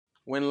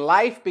When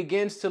life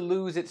begins to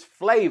lose its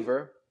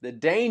flavor, the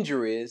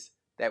danger is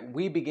that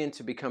we begin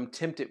to become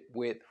tempted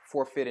with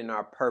forfeiting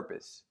our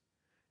purpose.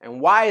 And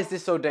why is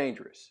this so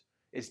dangerous?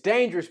 It's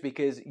dangerous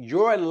because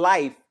your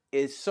life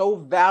is so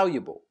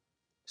valuable,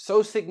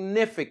 so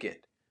significant,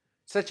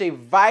 such a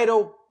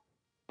vital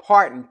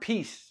part and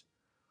piece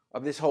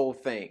of this whole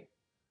thing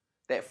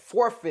that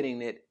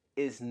forfeiting it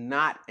is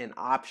not an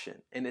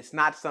option. And it's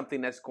not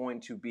something that's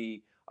going to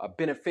be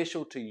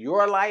beneficial to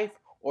your life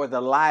or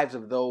the lives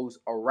of those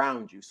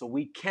around you. So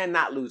we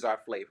cannot lose our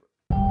flavor.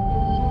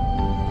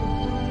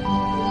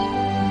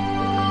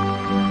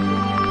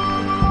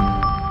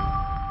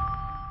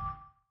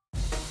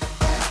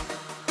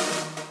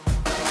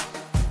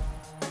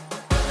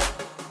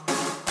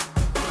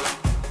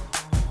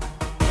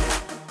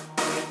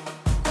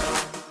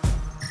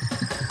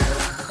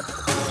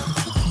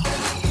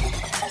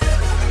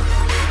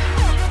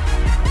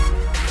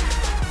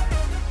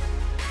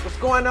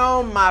 What's going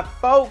on, my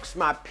folks,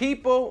 my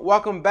people?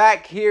 Welcome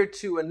back here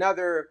to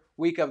another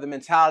week of the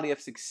Mentality of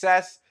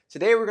Success.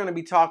 Today we're going to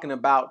be talking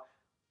about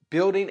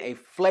building a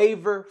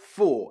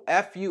flavorful,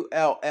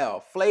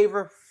 F-U-L-L,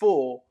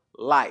 flavorful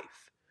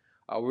life.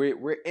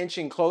 We're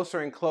inching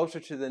closer and closer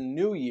to the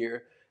new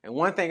year. And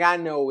one thing I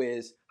know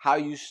is how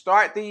you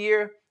start the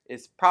year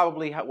is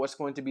probably what's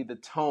going to be the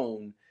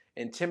tone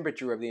and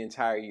temperature of the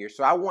entire year.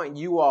 So I want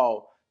you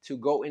all to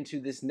go into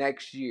this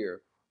next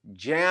year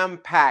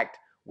jam-packed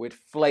with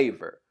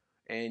flavor.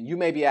 And you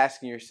may be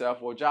asking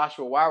yourself, well,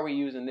 Joshua, why are we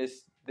using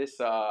this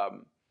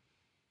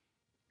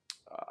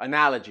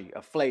analogy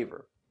of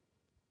flavor?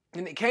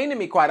 And it came to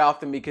me quite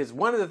often because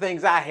one of the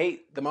things I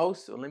hate the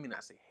most, or let me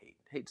not say hate,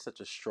 hate's such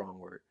a strong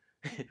word.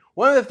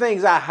 One of the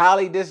things I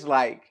highly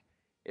dislike,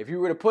 if you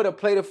were to put a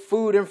plate of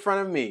food in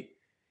front of me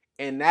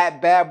and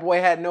that bad boy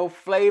had no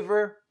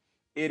flavor,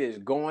 it is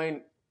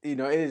going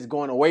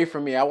away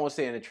from me. I won't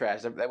say in the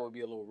trash. That would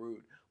be a little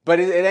rude. But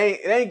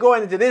it ain't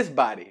going into this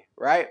body,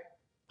 right?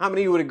 How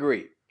many of you would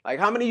agree? Like,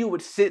 how many of you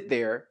would sit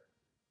there?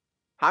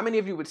 How many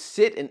of you would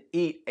sit and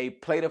eat a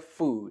plate of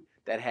food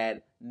that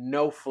had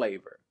no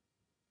flavor?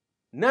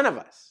 None of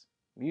us.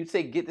 You'd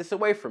say, get this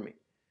away from me.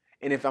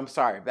 And if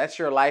that's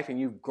your life and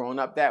you've grown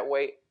up that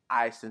way,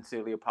 I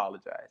sincerely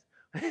apologize.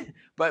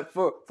 But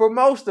for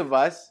most of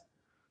us,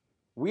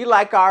 we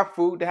like our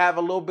food to have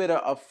a little bit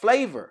of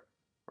flavor,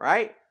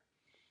 right?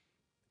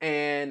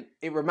 And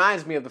it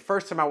reminds me of the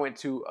first time I went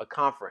to a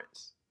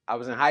conference. I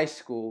was in high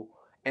school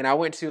and I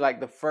went to like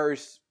the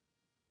first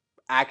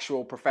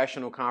actual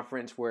professional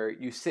conference where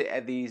you sit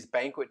at these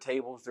banquet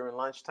tables during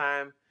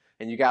lunchtime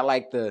and you got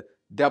like the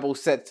double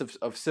sets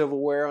of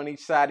silverware on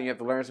each side and you have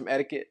to learn some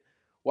etiquette.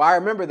 Well, I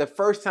remember the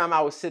first time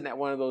I was sitting at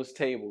one of those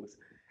tables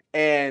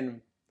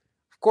and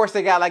of course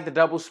they got like the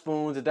double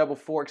spoons, the double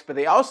forks, but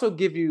they also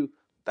give you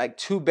like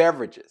two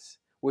beverages,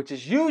 which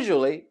is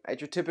usually at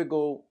your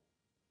typical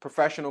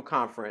professional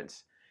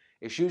conference.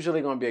 It's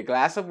usually going to be a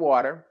glass of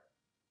water.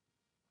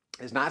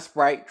 It's not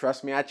Sprite.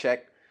 Trust me, I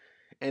checked.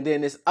 And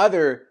then this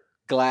other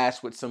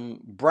glass with some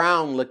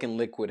brown looking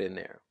liquid in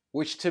there,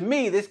 which to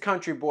me, this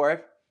country boy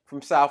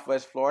from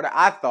Southwest Florida,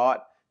 I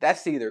thought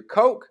that's either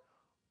Coke,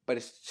 but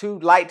it's too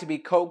light to be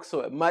Coke,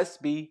 so it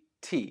must be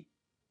tea.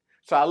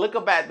 So I look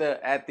up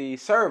at the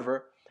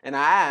server and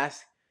I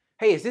ask,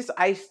 hey, is this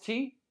iced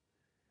tea?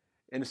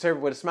 And the server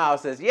with a smile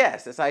says,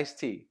 yes, it's iced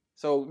tea.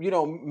 So,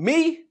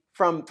 me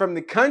from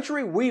the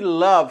country, we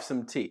love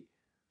some tea.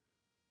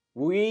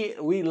 We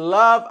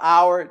love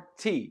our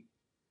tea.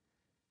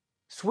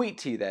 Sweet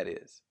tea, that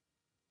is.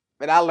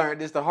 But I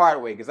learned this the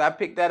hard way because I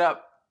picked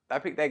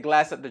that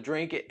glass up to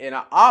drink it and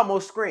I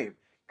almost screamed.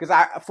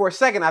 Because for a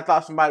second, I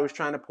thought somebody was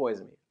trying to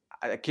poison me.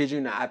 I kid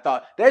you not. I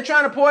thought, they're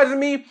trying to poison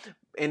me.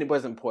 And it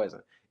wasn't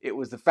poison. It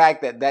was the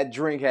fact that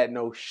drink had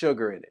no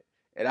sugar in it.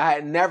 And I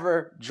had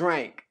never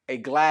drank a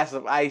glass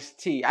of iced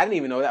tea. I didn't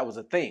even know that was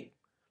a thing.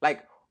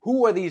 Like,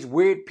 who are these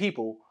weird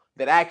people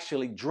that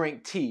actually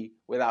drink tea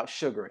without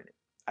sugar in it?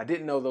 I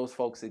didn't know those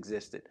folks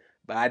existed,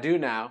 but I do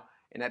now.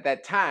 And at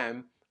that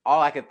time,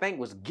 all I could think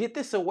was, get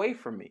this away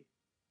from me.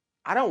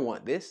 I don't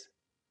want this.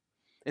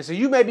 And so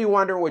you may be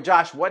wondering, well,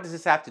 Josh, what does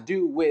this have to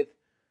do with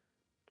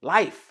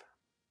life?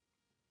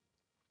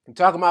 I'm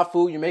talking about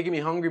food, you're making me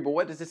hungry, but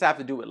what does this have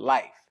to do with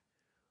life?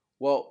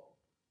 Well,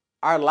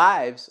 our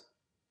lives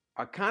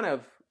are kind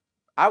of,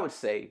 I would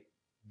say,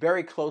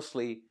 very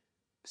closely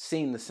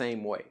seen the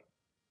same way.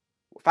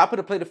 If I put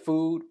a plate of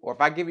food or if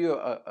I give you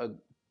a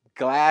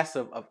glass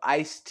of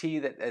iced tea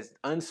that's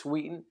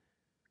unsweetened,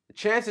 the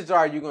chances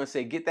are you're going to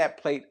say, get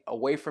that plate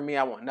away from me.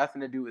 I want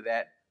nothing to do with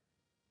that.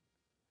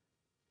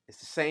 It's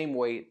the same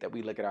way that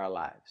we look at our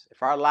lives.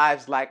 If our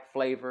lives lack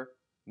flavor,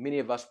 many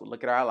of us would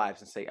look at our lives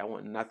and say, I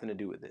want nothing to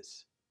do with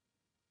this.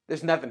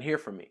 There's nothing here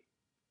for me.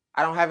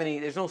 I don't have any,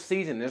 there's no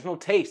season, there's no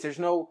taste, there's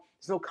no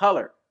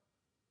color.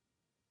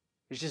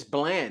 It's just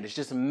bland, it's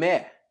just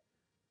meh.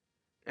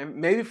 And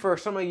maybe for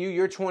some of you,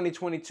 your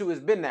 2022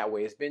 has been that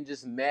way. It's been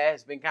just meh,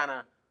 it's been kind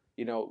of,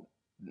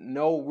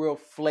 no real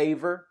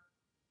flavor.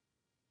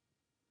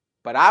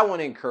 But I want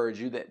to encourage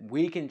you that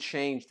we can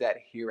change that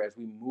here as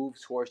we move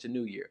towards the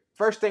new year.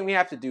 First thing we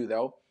have to do,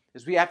 though,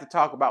 is we have to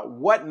talk about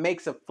what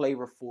makes a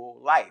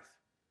flavorful life.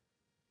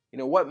 You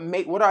know,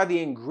 what are the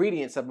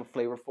ingredients of a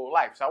flavorful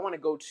life? So I want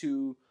to go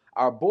to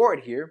our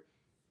board here,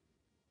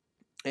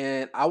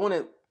 and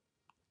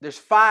there's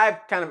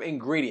 5 kind of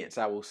ingredients,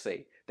 I will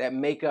say, that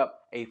make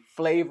up a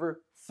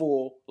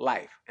flavorful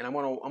life. And I'm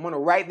gonna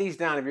write these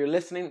down. If you're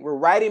listening, we're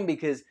writing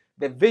because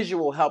the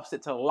visual helps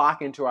it to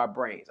lock into our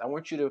brains. I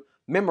want you to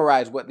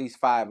memorize what these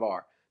 5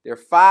 are. There are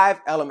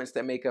 5 elements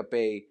that make up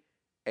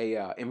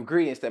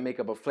ingredients that make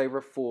up a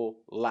flavorful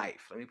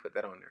life. Let me put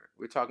that on there.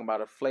 We're talking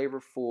about a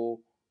flavorful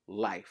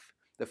life.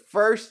 The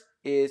first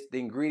is the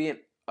ingredient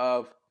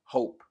of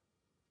hope.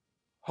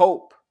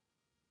 Hope.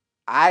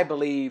 I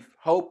believe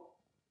hope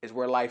is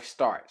where life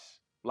starts.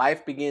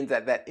 Life begins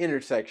at that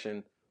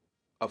intersection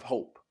of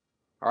hope.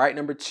 All right,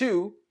 number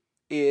 2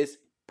 is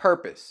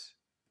purpose.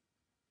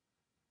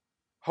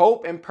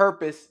 Hope and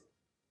purpose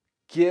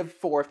give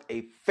forth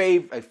a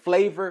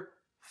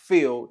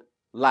flavor-filled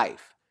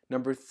life.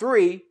 Number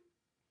 3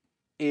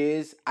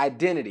 is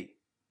identity.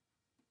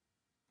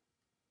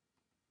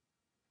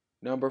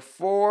 Number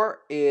 4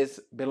 is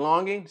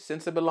belonging,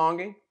 sense of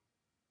belonging,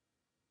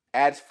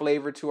 adds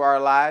flavor to our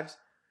lives.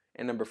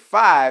 And number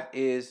 5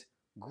 is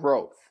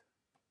growth.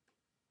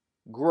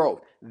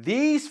 Growth.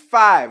 These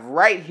 5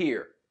 right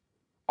here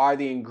are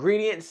the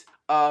ingredients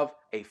of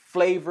a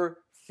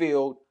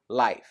flavor-filled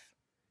life.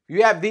 If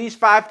you have these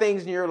 5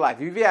 things in your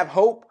life, if you have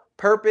hope,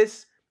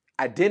 purpose,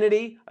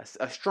 identity,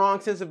 a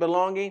strong sense of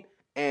belonging,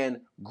 and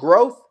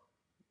growth,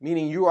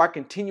 meaning you are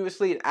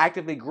continuously and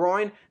actively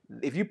growing.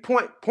 If you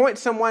point out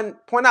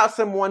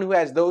someone who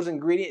has those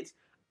ingredients,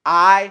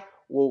 I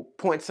will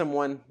point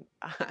someone.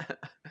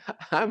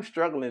 I'm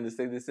struggling to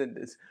say this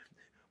sentence.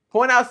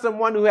 Point out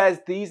someone who has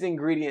these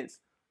ingredients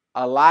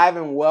alive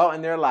and well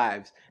in their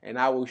lives, and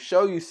I will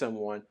show you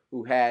someone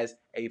who has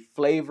a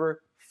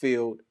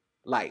flavor-filled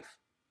life.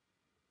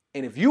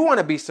 And if you want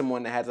to be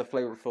someone that has a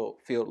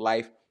flavor-filled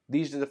life,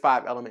 these are the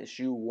 5 elements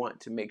you want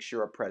to make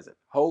sure are present: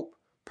 hope,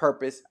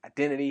 purpose,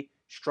 identity,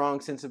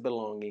 strong sense of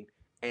belonging,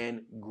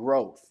 and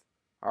growth.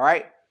 All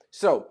right?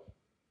 So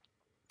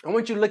I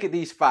want you to look at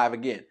these 5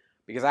 again,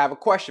 because I have a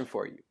question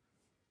for you.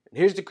 And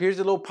here's the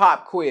little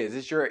pop quiz.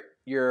 It's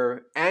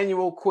your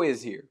annual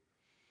quiz here.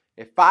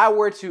 If I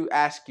were to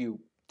ask you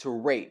to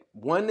rate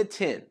 1 to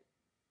 10,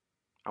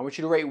 I want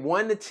you to rate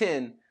 1 to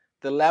 10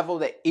 the level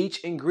that each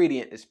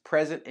ingredient is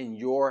present in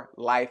your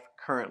life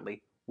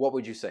currently. What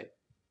would you say?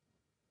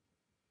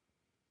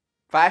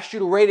 If I asked you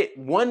to rate it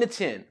 1 to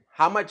 10,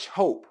 how much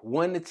hope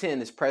 1 to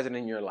 10 is present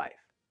in your life?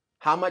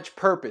 How much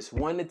purpose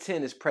 1 to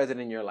 10 is present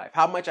in your life?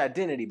 How much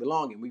identity,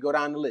 belonging? We go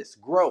down the list.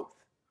 Growth.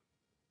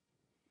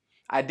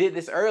 I did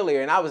this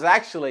earlier, and I was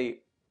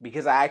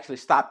because I actually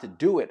stopped to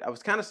do it, I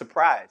was kind of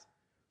surprised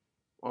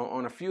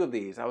on a few of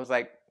these. I was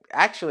like,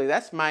 actually,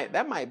 that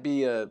might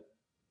be a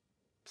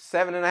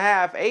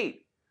 7.5,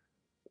 8.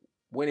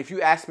 When if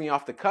you asked me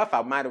off the cuff,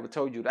 I might have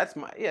told you that's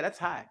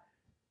high.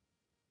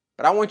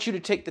 But I want you to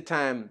take the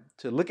time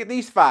to look at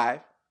these 5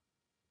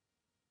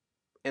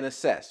 and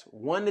assess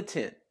 1 to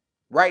 10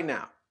 right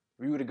now.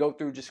 If you were to go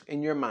through just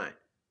in your mind,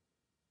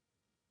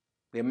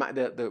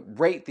 the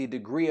rate, the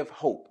degree of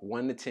hope,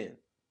 1 to 10.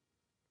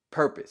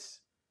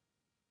 Purpose,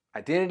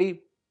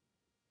 identity,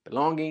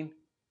 belonging,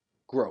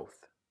 growth.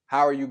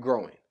 How are you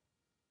growing?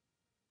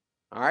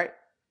 All right?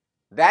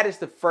 That is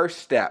the first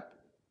step,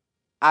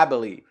 I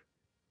believe,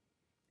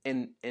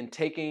 in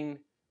taking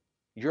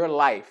your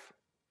life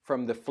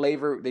from the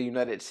flavor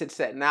that it sits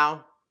at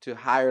now to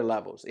higher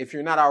levels, if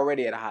you're not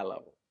already at a high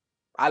level.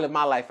 I live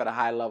my life at a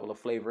high level of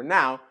flavor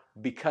now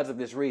because of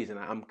this reason.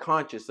 I'm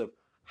conscious of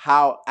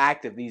how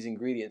active these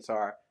ingredients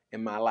are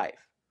in my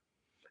life.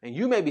 And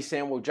you may be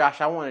saying, well,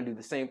 Josh, I want to do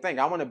the same thing.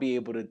 I want to be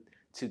able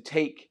to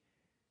take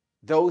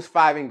those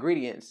 5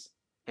 ingredients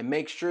and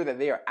make sure that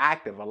they are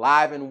active,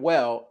 alive, and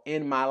well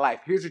in my life.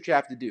 Here's what you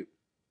have to do.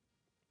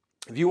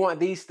 If you want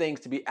these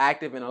things to be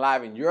active and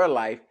alive in your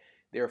life,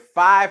 there are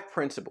 5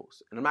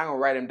 principles. And I'm not going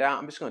to write them down.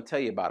 I'm just going to tell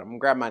you about them. I'm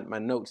going to grab my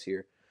notes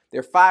here. There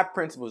are 5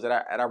 principles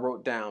that I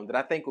wrote down that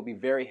I think will be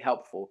very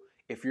helpful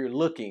if you're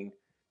looking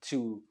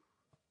to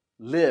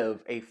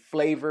live a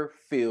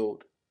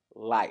flavor-filled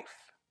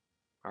life.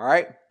 All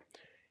right?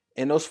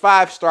 And those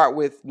 5 start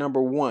with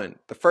number 1.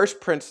 The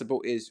first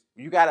principle is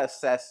you got to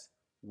assess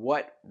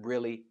what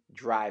really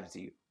drives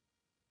you.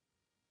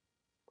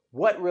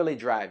 What really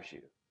drives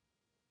you?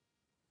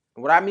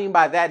 And what I mean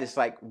by that is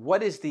like,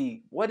 what is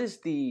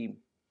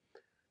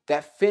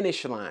that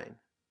finish line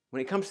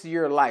when it comes to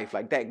your life,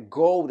 like that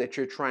goal that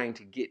you're trying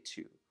to get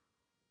to,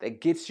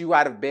 that gets you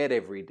out of bed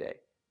every day?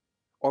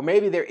 Or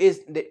maybe there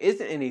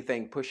isn't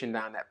anything pushing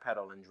down that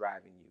pedal and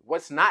driving you.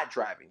 What's not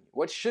driving you?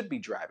 What should be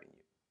driving you?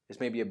 Is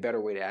maybe a better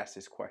way to ask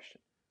this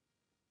question.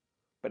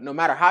 But no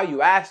matter how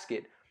you ask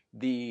it,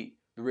 the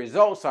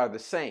results are the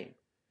same.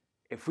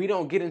 If we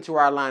don't get into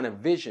our line of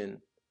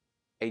vision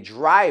a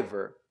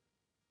driver,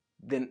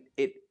 then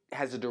it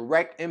has a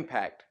direct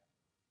impact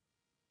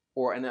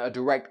or a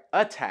direct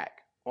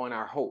attack on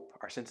our hope,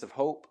 our sense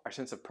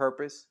of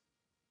purpose.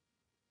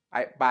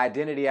 By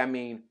identity, I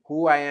mean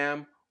who I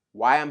am,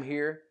 why I'm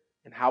here,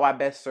 and how I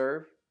best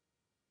serve,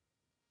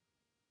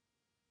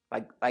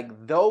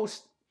 like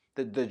those,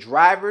 the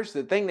drivers,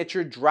 the thing that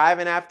you're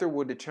driving after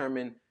will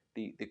determine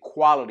the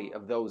quality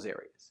of those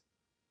areas.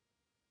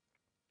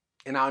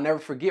 And I'll never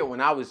forget when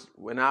I was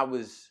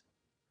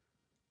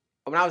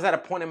at a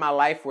point in my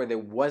life where there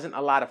wasn't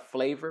a lot of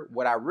flavor.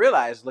 What I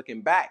realized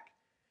looking back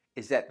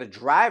is that the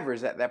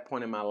drivers at that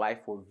point in my life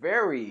were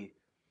very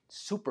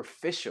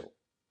superficial.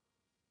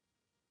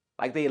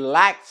 Like they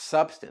lacked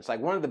substance. Like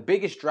one of the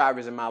biggest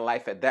drivers in my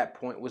life at that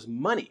point was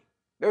money.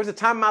 There was a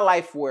time in my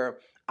life where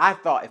I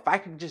thought if I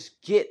could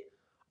just get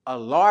a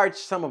large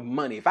sum of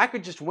money, if I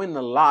could just win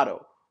the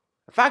lotto,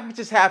 if I could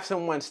just have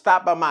someone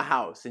stop by my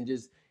house and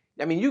just,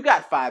 I mean, you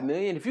got 5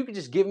 million. If you could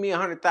just give me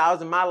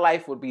 100,000, my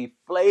life would be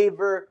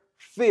flavor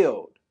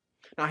filled.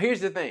 Now,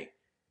 here's the thing.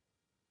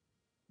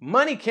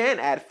 Money can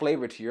add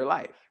flavor to your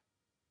life.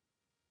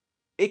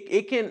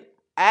 It can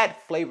add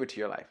flavor to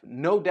your life,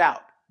 no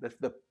doubt.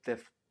 The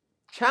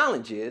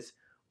challenge is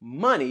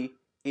money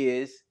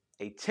is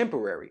a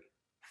temporary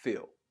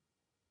fill.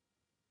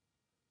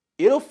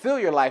 It'll fill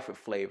your life with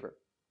flavor,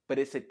 but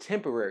it's a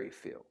temporary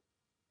fill.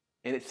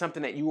 And it's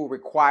something that you will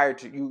require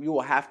to, you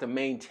will have to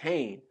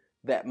maintain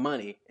that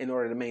money in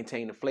order to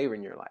maintain the flavor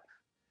in your life.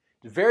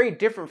 It's very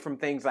different from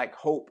things like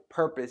hope,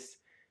 purpose,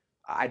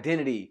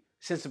 identity,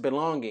 sense of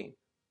belonging,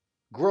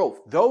 growth.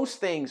 Those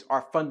things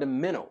are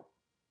fundamental,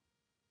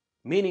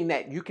 meaning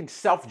that you can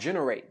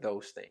self-generate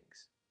those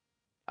things.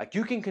 Like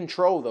you can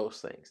control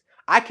those things.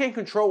 I can't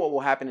control what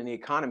will happen in the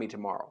economy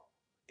tomorrow.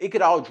 It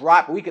could all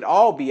drop. We could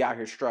all be out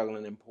here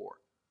struggling and poor.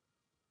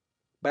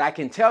 But I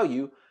can tell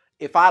you,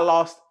 if I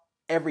lost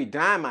every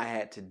dime I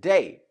had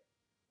today,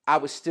 I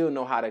would still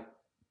know how to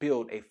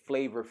build a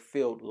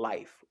flavor-filled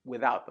life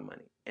without the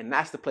money. And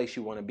that's the place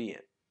you want to be in.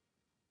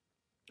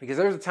 Because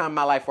there was a time in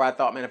my life where I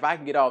thought, man, if I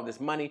can get all this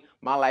money,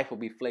 my life will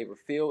be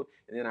flavor-filled.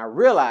 And then I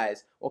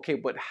realized, okay,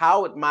 but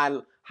how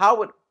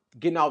would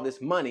getting all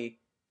this money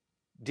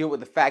deal with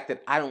the fact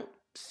that I don't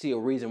see a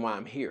reason why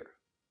I'm here?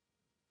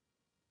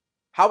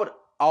 How would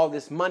all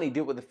this money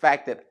deal with the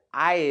fact that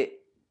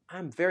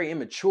I'm very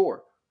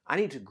immature? I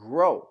need to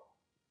grow.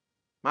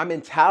 My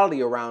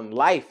mentality around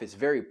life is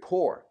very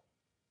poor.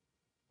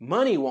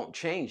 Money won't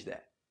change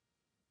that.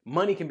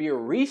 Money can be a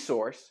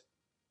resource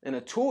and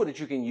a tool that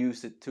you can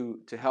use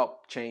to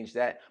help change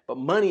that, but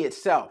money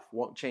itself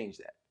won't change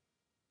that.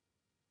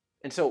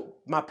 And so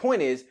my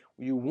point is,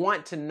 you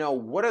want to know,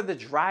 what are the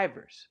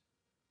drivers?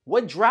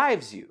 What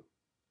drives you?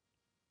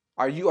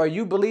 Are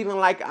you believing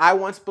like I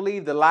once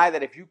believed, the lie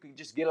that if you could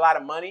just get a lot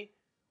of money,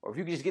 or if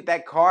you could just get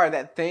that car,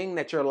 that thing,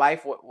 that your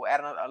life will add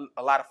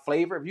a lot of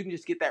flavor? If you can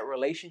just get that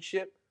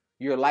relationship,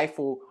 your life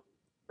will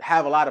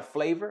have a lot of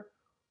flavor?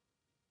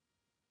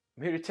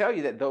 I'm here to tell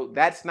you that though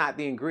that's not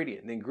the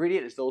ingredient. The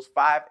ingredient is those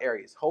 5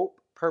 areas: hope,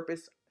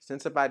 purpose,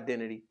 sense of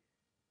identity,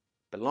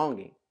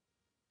 belonging,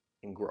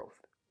 and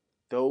growth.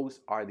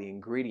 Those are the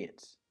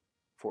ingredients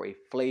for a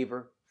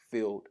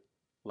flavor-filled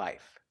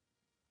life.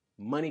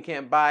 Money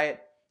can't buy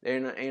it.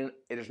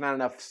 There's not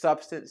enough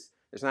substance.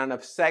 There's not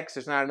enough sex.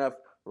 There's not enough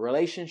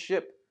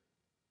relationship.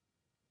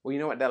 Well, you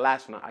know what? That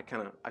last one,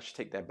 I should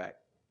take that back.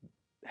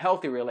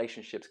 Healthy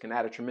relationships can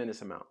add a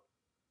tremendous amount.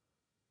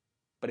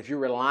 But if you're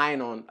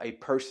relying on a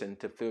person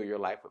to fill your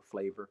life with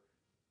flavor,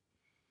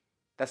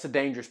 that's a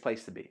dangerous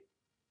place to be.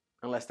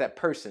 Unless that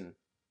person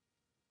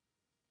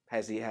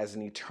has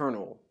an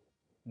eternal,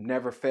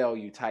 never fail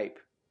you type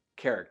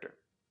character.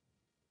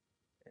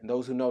 And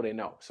those who know, they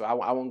know. So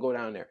I won't go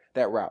down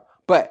that route.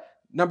 But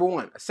number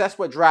 1, assess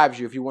what drives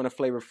you if you want a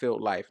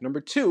flavor-filled life.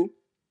 Number 2,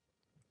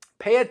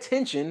 pay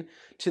attention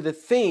to the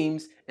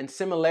themes and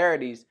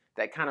similarities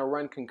that kind of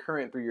run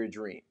concurrent through your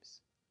dreams.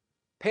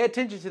 Pay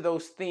attention to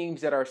those themes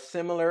that are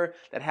similar,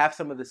 that have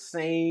some of the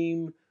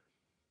same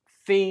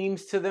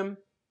themes to them.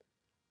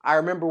 I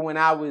remember when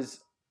I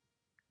was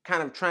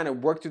kind of trying to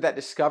work through that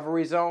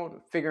discovery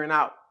zone, figuring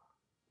out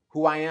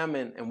who I am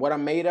and what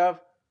I'm made of,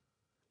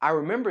 I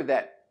remember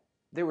that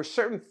there were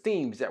certain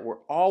themes that were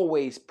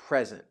always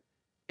present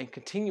and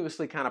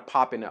continuously kind of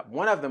popping up.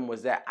 One of them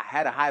was that I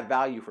had a high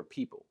value for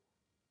people.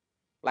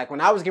 Like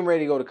when I was getting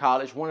ready to go to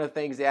college, one of the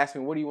things they asked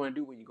me, what do you want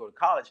to do when you go to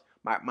college?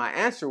 My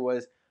answer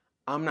was,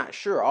 I'm not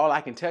sure. All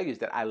I can tell you is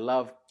that I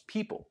love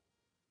people.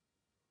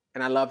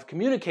 And I love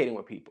communicating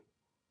with people.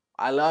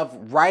 I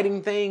love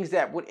writing things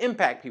that would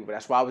impact people.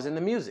 That's why I was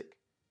into music.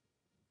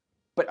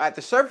 But at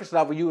the surface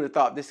level, you would have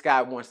thought this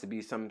guy wants to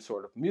be some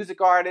sort of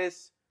music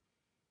artist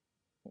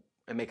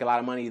and make a lot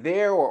of money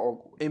there,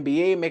 or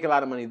MBA, make a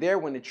lot of money there,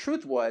 when the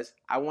truth was,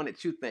 I wanted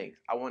 2 things.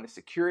 I wanted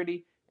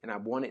security, and I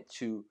wanted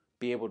to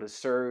be able to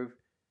serve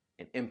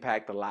and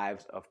impact the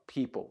lives of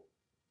people.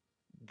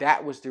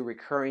 That was the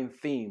recurring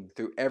theme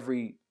through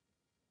every,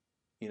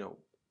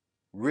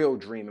 real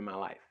dream in my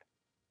life.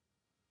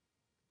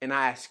 And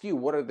I ask you,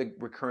 what are the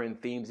recurring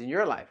themes in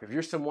your life? If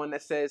you're someone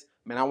that says,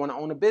 man, I want to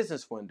own a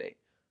business one day,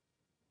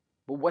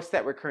 but what's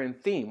that recurring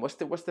theme? What's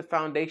the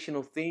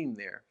foundational theme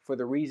there for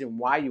the reason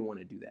why you want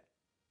to do that?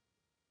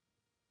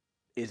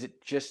 Is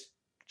it just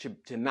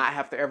to not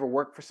have to ever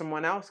work for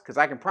someone else? Because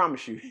I can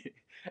promise you,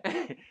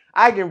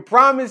 I can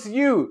promise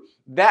you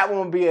that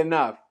won't be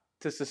enough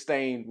to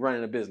sustain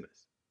running a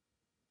business.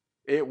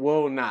 It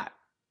will not.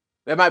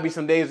 There might be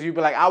some days where you'll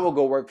be like, I will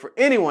go work for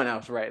anyone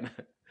else right now.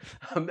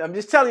 I'm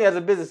just telling you as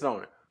a business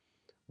owner.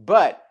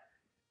 But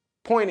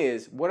point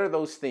is, what are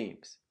those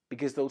themes?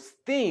 Because those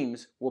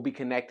themes will be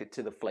connected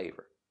to the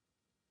flavor.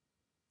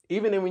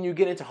 Even when you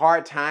get into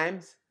hard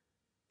times,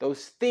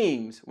 those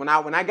themes, when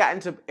I got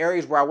into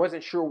areas where I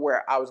wasn't sure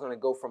where I was going to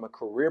go from a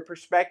career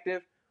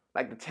perspective,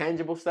 like the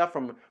tangible stuff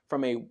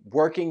from a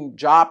working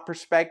job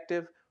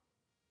perspective,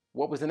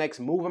 what was the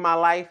next move in my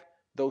life,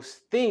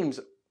 those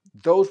themes,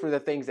 those were the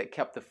things that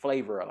kept the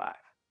flavor alive.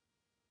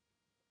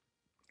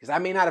 Because I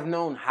may not have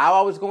known how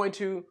I was going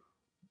to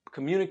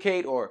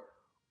communicate or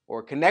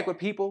connect with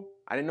people.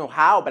 I didn't know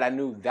how, but I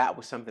knew that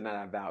was something that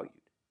I valued.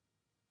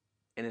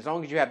 And as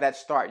long as you have that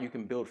start, you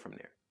can build from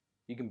there.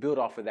 You can build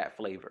off of that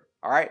flavor.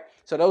 All right?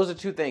 So those are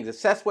two things.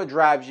 Assess what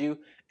drives you,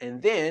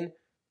 and then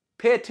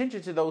pay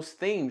attention to those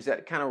themes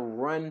that kind of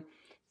run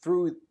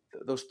through,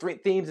 those three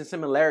themes and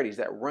similarities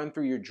that run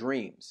through your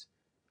dreams.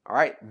 All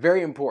right?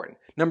 Very important.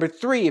 Number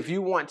 3, if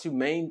you want to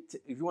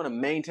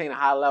maintain a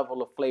high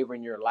level of flavor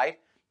in your life,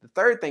 the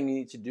third thing you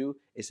need to do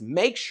is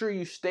make sure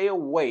you stay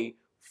away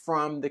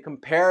from the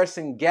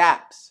comparison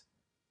gaps.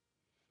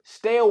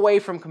 Stay away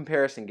from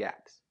comparison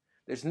gaps.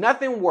 There's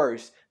nothing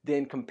worse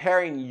than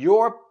comparing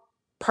your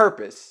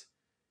purpose,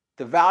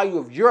 the value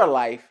of your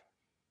life,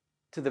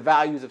 to the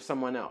values of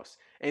someone else.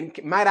 And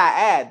might I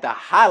add, the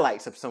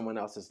highlights of someone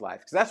else's life,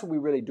 because that's what we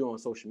really do on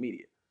social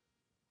media.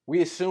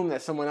 We assume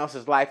that someone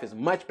else's life is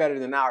much better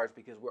than ours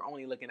because we're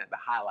only looking at the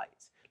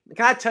highlights.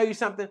 Can I tell you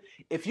something?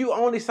 If you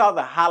only saw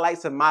the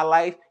highlights of my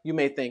life, you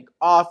may think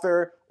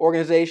author,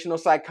 organizational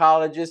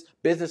psychologist,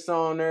 business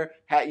owner,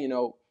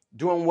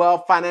 doing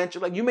well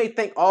financially. Like, you may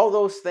think all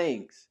those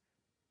things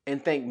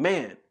and think,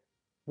 man,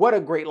 what a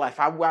great life.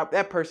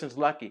 That person's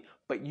lucky.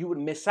 But you would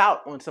miss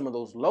out on some of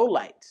those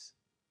lowlights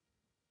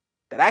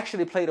that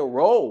actually played a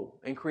role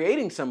in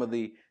creating some of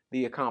the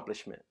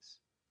accomplishments.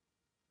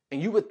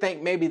 And you would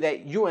think maybe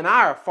that you and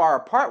I are far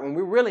apart when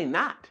we're really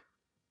not.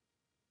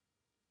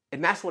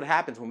 And that's what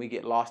happens when we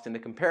get lost in the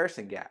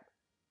comparison gap.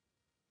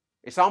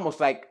 It's almost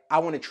like I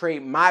want to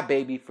trade my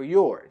baby for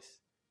yours.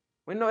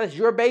 Well, no, that's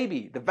your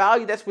baby. The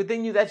value that's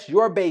within you, that's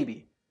your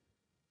baby.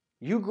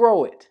 You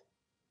grow it.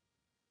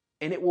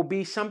 And it will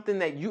be something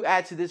that you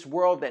add to this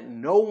world that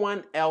no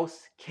one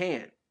else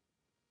can.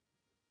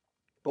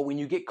 But when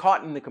you get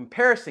caught in the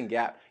comparison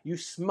gap, you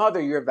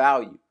smother your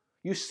value.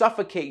 You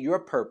suffocate your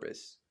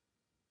purpose.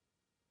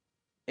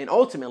 And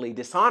ultimately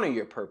dishonor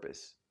your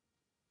purpose.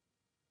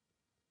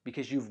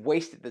 Because you've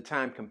wasted the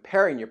time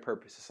comparing your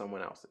purpose to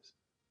someone else's.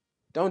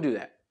 Don't do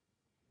that.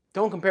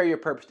 Don't compare your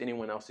purpose to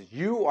anyone else's.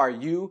 You are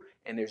you,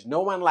 and there's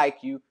no one like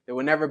you. There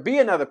will never be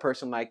another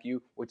person like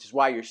you, which is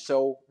why you're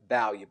so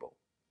valuable.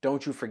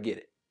 Don't you forget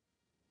it.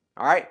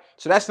 All right?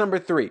 So that's number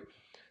 3.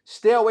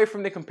 Stay away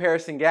from the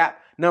comparison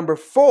gap. Number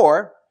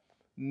 4,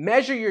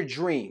 measure your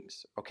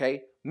dreams,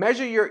 okay?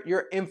 Measure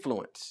your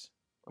influence.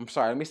 I'm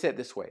sorry, let me say it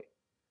this way.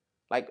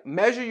 Like,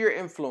 measure your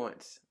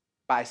influence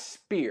by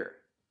sphere,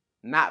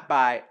 not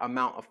by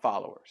amount of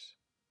followers.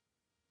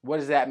 What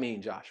does that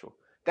mean, Joshua?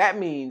 That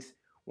means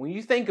when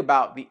you think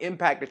about the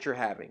impact that you're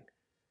having,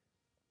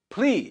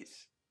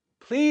 please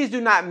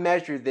do not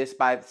measure this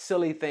by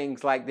silly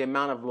things like the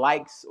amount of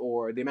likes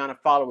or the amount of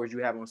followers you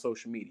have on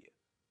social media.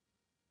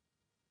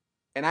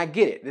 And I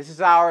get it. This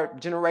is our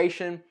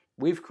generation.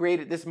 We've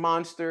created this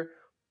monster,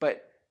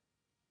 but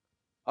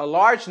a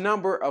large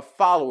number of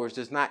followers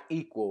does not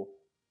equal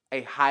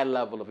a high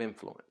level of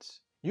influence.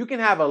 You can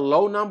have a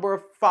low number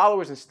of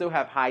followers and still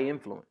have high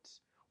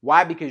influence.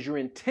 Why? Because you're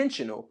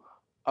intentional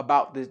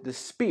about the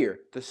sphere,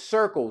 the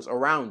circles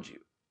around you.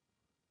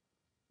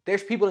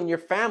 There's people in your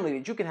family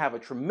that you can have a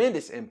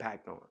tremendous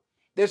impact on.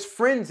 There's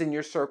friends in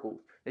your circle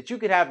that you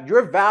could have,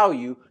 your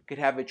value could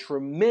have a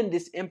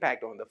tremendous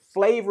impact on. The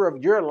flavor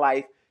of your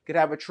life could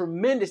have a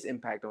tremendous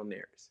impact on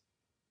theirs.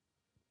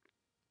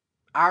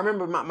 I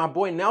remember my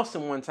boy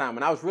Nelson one time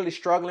when I was really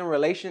struggling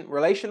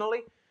relationally,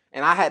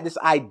 and I had this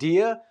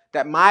idea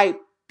that my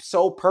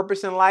sole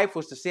purpose in life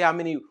was to see how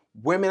many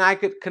women I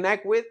could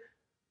connect with.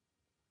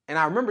 And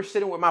I remember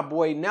sitting with my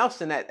boy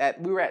Nelson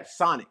we were at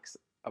Sonics,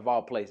 of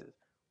all places.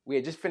 We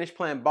had just finished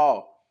playing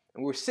ball.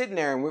 And we were sitting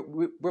there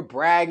and we're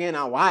bragging.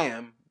 I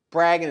am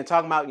bragging and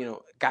talking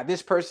about, got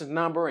this person's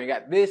number and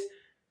got this.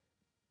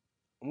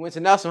 And we went to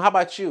Nelson, how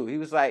about you?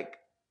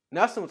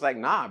 Nelson was like,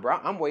 nah, bro,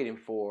 I'm waiting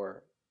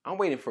for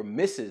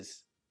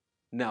Mrs.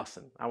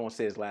 Nelson. I won't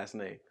say his last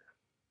name.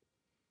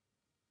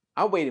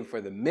 I'm waiting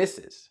for the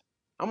missus.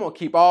 I'm going to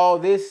keep all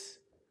this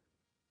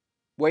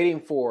waiting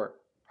for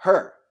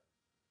her.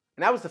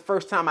 And that was the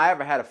first time I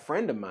ever had a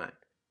friend of mine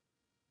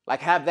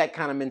have that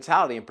kind of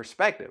mentality and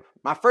perspective.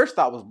 My first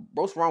thought was,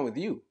 what's wrong with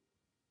you?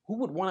 Who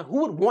would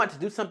want to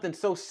do something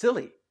so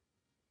silly?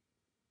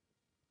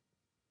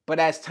 But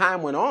as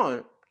time went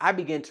on, I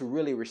began to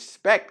really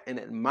respect and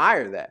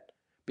admire that,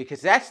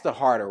 because that's the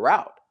harder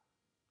route.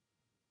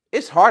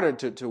 It's harder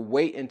to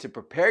wait and to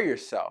prepare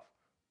yourself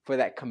for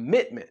that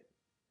commitment.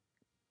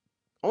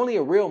 Only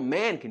a real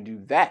man can do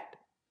that.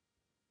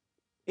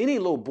 Any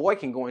little boy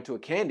can go into a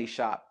candy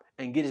shop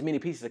and get as many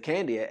pieces of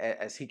candy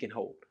as he can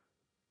hold.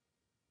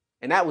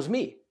 And that was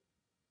me.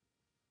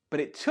 But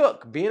it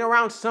took being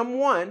around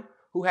someone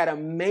who had a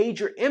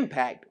major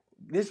impact.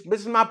 This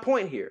is my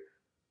point here.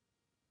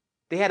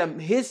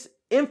 His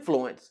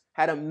influence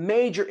had a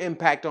major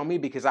impact on me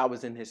because I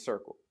was in his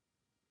circle.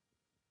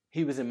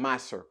 He was in my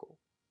circle.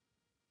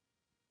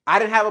 I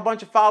didn't have a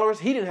bunch of followers.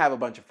 He didn't have a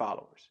bunch of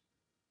followers.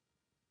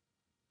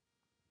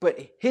 But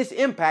his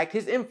impact,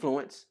 his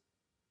influence,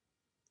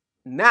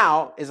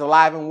 now is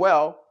alive and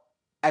well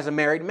as a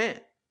married man.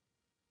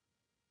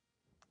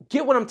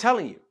 Get what I'm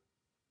telling you.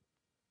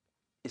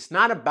 It's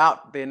not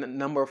about the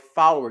number of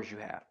followers you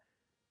have.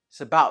 It's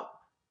about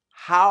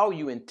how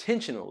you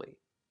intentionally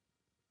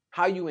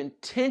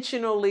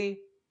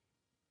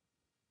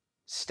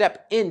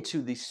step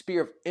into the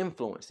sphere of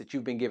influence that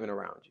you've been given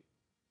around you.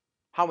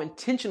 How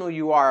intentional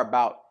you are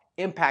about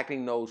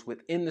impacting those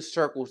within the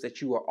circles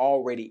that you are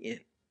already in.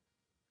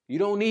 You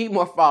don't need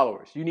more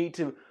followers. You need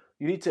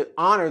to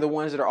honor the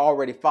ones that are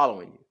already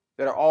following you,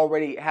 that are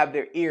already have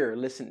their ear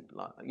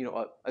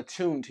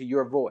attuned to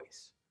your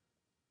voice.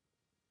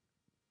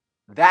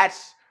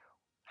 That's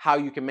how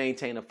you can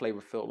maintain a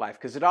flavor-filled life,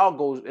 because it all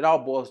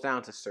boils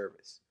down to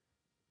service.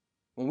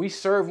 When we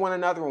serve one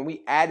another, when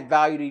we add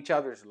value to each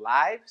other's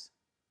lives,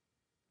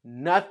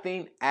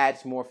 nothing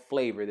adds more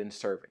flavor than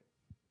serving.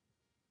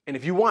 And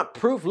if you want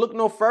proof, look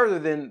no further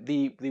than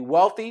the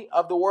wealthy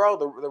of the world,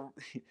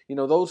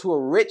 those who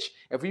are rich.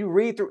 If you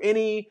read through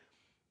any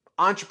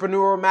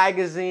entrepreneurial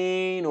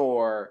magazine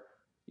or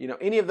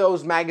any of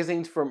those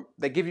magazines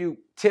that give you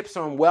tips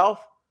on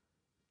wealth,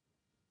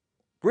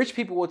 rich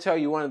people will tell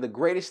you one of the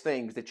greatest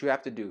things that you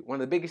have to do, one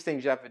of the biggest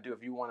things you have to do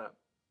if you want to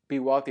be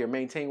wealthy or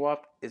maintain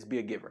wealth, is be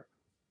a giver.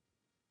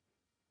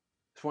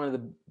 It's one of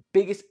the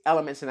biggest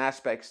elements and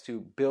aspects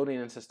to building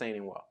and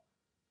sustaining wealth.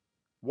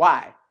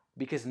 Why?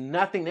 Because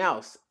nothing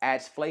else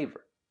adds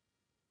flavor.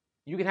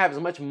 You can have as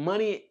much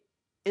money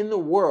in the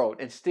world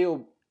and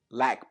still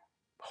lack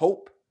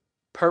hope,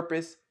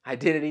 purpose,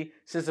 identity,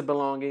 sense of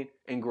belonging,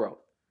 and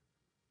growth.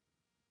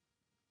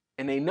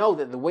 And they know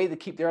that the way to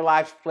keep their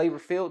lives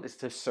flavor-filled is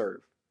to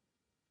serve.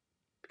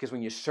 Because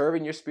when you're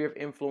serving your sphere of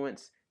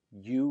influence,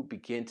 you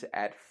begin to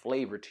add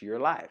flavor to your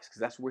lives, because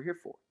that's what we're here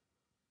for.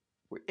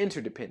 We're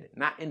interdependent,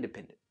 not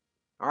independent.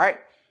 All right?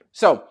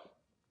 So,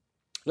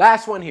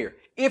 last one here.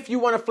 If you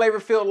want a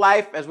flavor-filled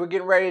life, as we're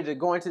getting ready to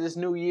go into this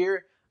new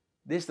year,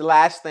 this is the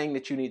last thing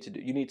that you need to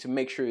do. You need to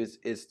make sure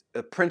is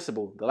a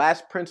principle. The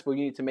last principle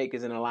you need to make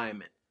is an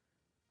alignment.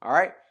 All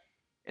right?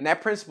 And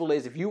that principle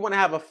is, if you want to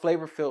have a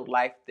flavor-filled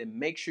life, then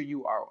make sure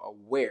you are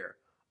aware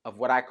of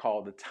what I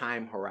call the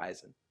time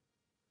horizon.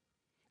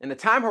 And the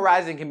time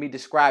horizon can be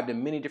described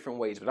in many different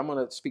ways, but I'm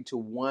going to speak to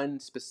one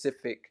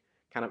specific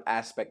kind of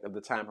aspect of the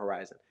time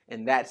horizon,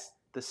 and that's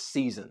the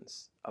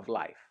seasons of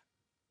life.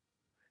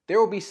 There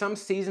will be some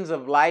seasons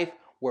of life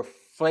where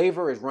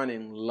flavor is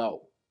running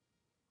low.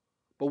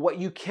 But what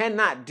you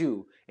cannot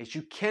do is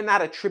you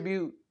cannot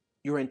attribute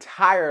your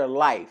entire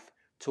life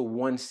to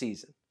one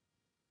season.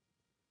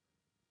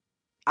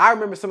 I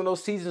remember some of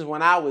those seasons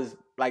when I was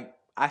like,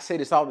 I say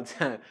this all the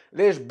time,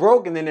 there's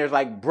broke and then there's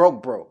like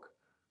broke.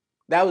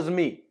 That was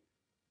me.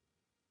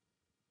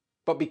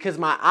 But because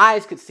my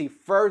eyes could see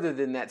further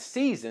than that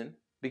season,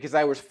 because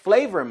there was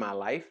flavor in my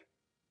life,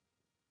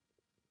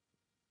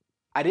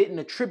 I didn't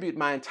attribute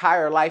my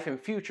entire life and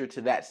future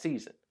to that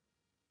season.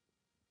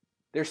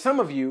 There's some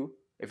of you,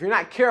 if you're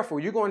not careful,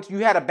 you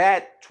had a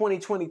bad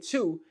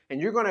 2022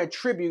 and you're going to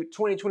attribute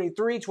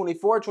 2023,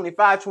 24,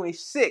 25,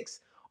 26,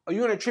 or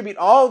you're going to attribute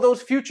all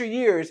those future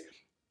years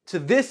to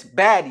this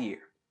bad year.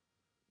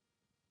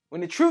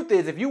 When the truth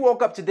is, if you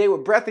woke up today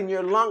with breath in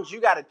your lungs,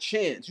 you got a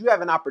chance. You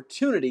have an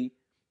opportunity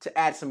to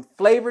add some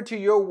flavor to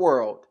your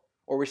world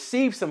or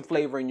receive some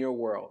flavor in your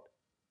world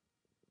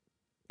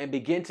and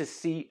begin to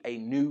see a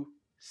new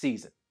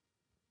season.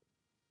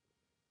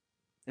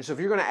 And so if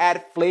you're going to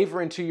add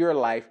flavor into your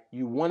life,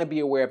 you want to be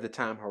aware of the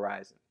time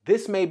horizon.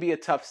 This may be a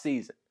tough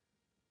season,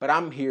 but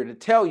I'm here to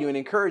tell you and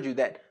encourage you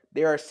that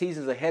there are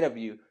seasons ahead of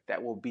you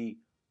that will be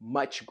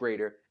much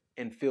greater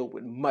and filled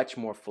with much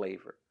more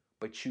flavor.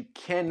 But you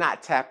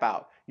cannot tap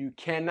out. You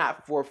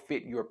cannot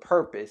forfeit your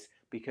purpose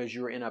because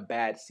you're in a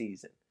bad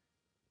season.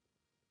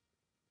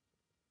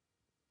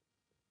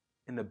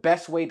 And the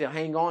best way to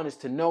hang on is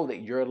to know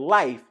that your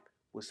life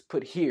was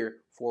put here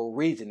for a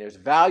reason. There's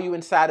value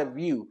inside of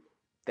you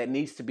that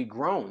needs to be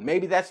grown.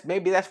 Maybe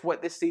that's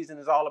what this season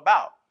is all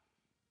about.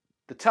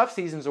 The tough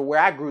seasons are where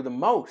I grew the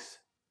most.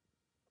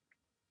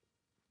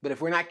 But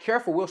if we're not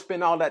careful, we'll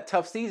spend all that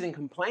tough season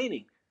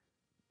complaining,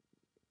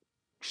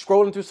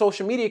 scrolling through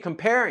social media,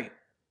 comparing,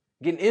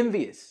 getting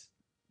envious,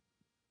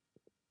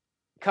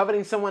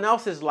 coveting someone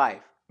else's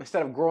life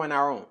instead of growing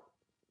our own.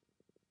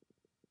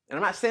 And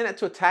I'm not saying that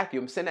to attack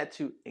you. I'm saying that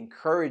to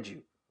encourage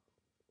you.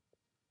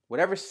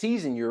 Whatever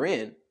season you're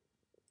in,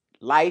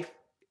 life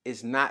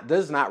does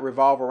not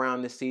revolve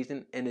around this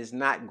season and is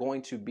not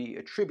going to be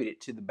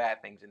attributed to the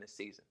bad things in this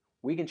season.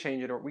 We can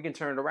change it, or we can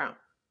turn it around.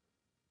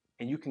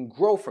 And you can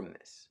grow from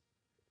this.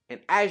 And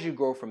as you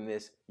grow from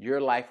this,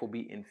 your life will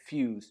be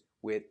infused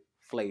with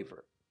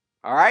flavor.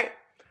 All right?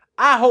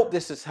 I hope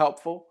this is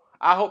helpful.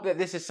 I hope that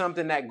this is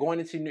something that going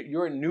into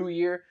your new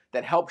year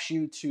that helps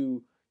you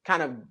to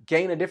kind of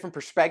gain a different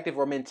perspective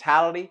or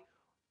mentality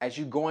as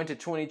you go into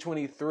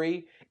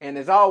 2023. And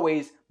as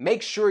always,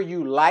 make sure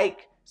you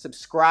like,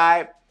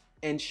 subscribe,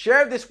 and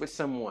share this with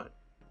someone.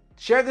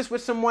 Share this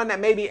with someone that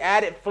maybe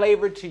added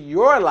flavor to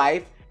your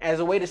life as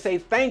a way to say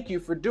thank you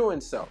for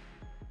doing so.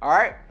 All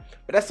right?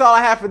 But that's all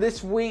I have for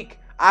this week.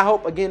 I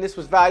hope, again, this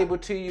was valuable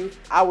to you.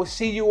 I will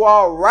see you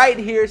all right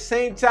here,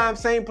 same time,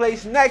 same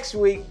place next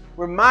week,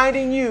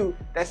 reminding you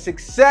that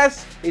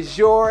success is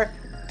your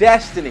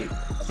destiny.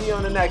 See you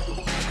on the next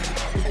one.